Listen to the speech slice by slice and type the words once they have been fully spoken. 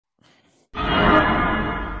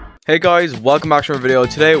Hey guys, welcome back to our video.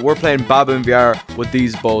 Today we're playing Baboon VR with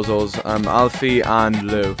these bozos, Alfie and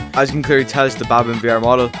Lou. As you can clearly tell, it's the Baboon VR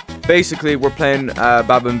model. Basically, we're playing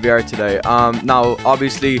Baboon VR today. Now,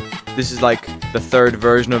 obviously, this is like the third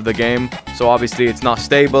version of the game, so obviously it's not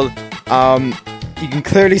stable. You can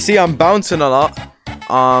clearly see I'm bouncing a lot.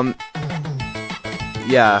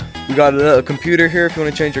 Yeah, we got a little computer here. If you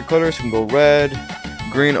want to change your colors, you can go red,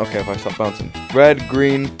 green. Okay, if I stop bouncing, red,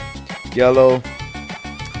 green, yellow,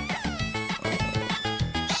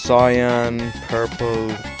 cyan,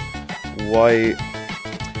 purple, white,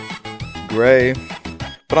 grey,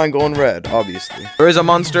 but I'm going red, obviously. There is a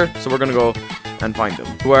monster, so we're gonna go and find him,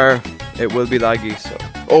 where it will be laggy, so.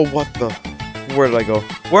 Oh, what the? Where did I go?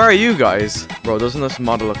 Where are you guys? Bro, doesn't this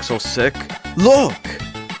model look so sick? Look!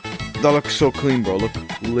 That looks so clean, bro. Look,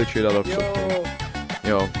 literally that looks so clean.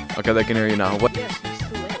 Yo, okay, they can hear you now. What? Yes, he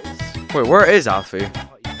still is. Wait, where is Alfie?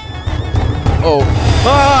 Oh.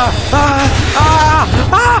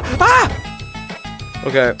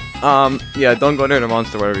 Okay, yeah, don't go near the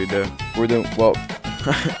monster, whatever you do. We're doing, well,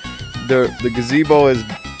 the gazebo is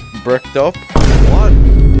bricked up. What?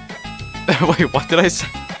 Wait, what did I say?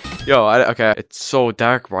 Yo, okay, it's so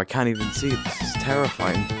dark, bro, I can't even see. This is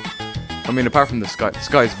terrifying. I mean, apart from the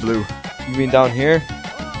sky's blue. You mean down here?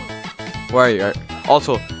 Where are you?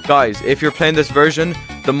 Also, guys, if you're playing this version,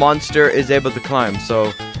 the monster is able to climb,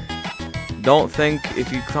 so don't think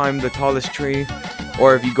if you climb the tallest tree,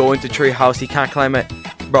 or if you go into tree house, he can't climb it.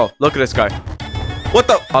 Bro, look at this guy. What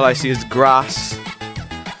the? All I see is grass. Oh,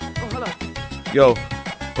 hello. Yo,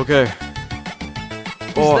 okay.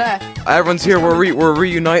 Who's there? Everyone's here. We're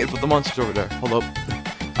reunited, but the monster's over there. Hold up.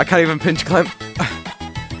 I can't even pinch climb.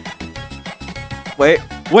 Wait,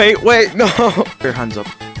 no. Put your hands up.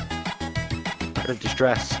 Of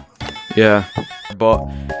distress. Yeah, but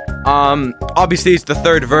obviously it's the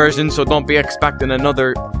third version, so don't be expecting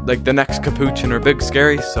another, like the next Capuchin or Big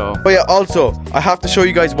Scary, so. But yeah, also, I have to show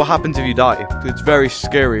you guys what happens if you die. It's very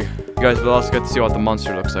scary. You guys will also get to see what the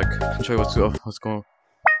monster looks like. I'll show you what's going on.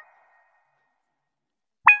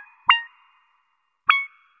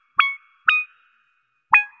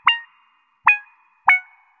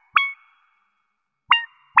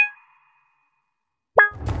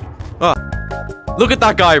 Ah, look at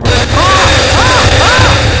that guy, bro.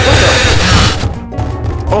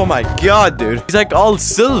 Oh my god, dude. He's like all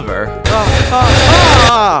silver.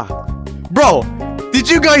 Bro, did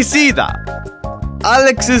you guys see that?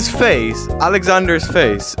 Alexander's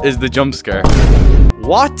face is the jump scare.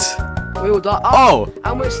 What? We all died. Oh,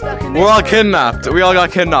 and we're stuck in this. we're all kidnapped. We all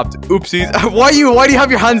got kidnapped. Oopsies. Why do you have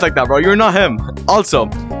your hands like that, bro? You're not him. Also,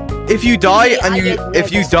 if you die and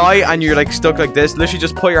you're like stuck like this, literally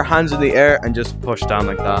just put your hands in the air and just push down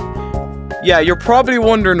like that. Yeah, you're probably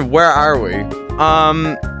wondering, where are we?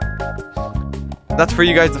 That's for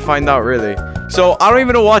you guys to find out, really. So I don't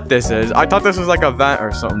even know what this is. I thought this was like a vent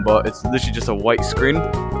or something, but it's literally just a white screen.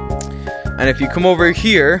 And if you come over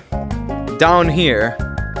here, down here,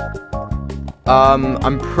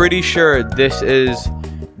 I'm pretty sure this is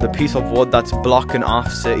the piece of wood that's blocking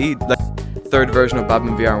off city. Like, third version of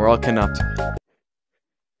Baboon VR, and we're all kidnapped.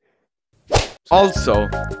 Also,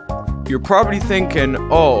 you're probably thinking,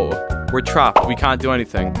 oh, we're trapped, we can't do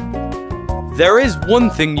anything. There is one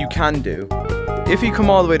thing you can do. If you come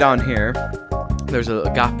all the way down here, there's a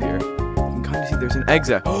little gap here. You can kind of see there's an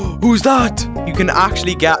exit. Who's that? You can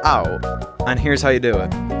actually get out, and here's how you do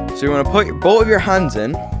it. So you want to put both of your hands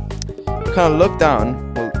in, kind of look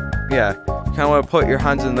down. Well, yeah, you kind of want to put your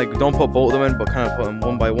hands in, like, don't put both of them in, but kind of put them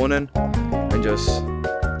one by one in. And just,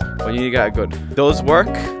 when you get it good. It does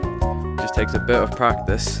work, just takes a bit of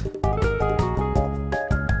practice.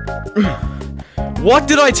 What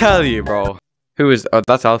did I tell you, bro? Who is, oh,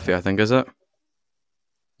 that's Alfie, I think, is it?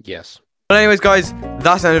 Yes. But anyways, guys,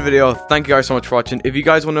 that's the end of the video. Thank you guys so much for watching. If you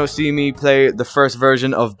guys want to see me play the first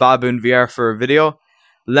version of Baboon VR for a video,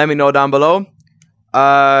 let me know down below.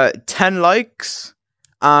 10 likes,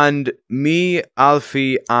 and me,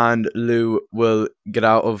 Alfie, and Lou will get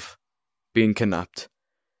out of being kidnapped.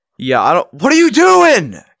 Yeah, what are you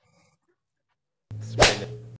doing?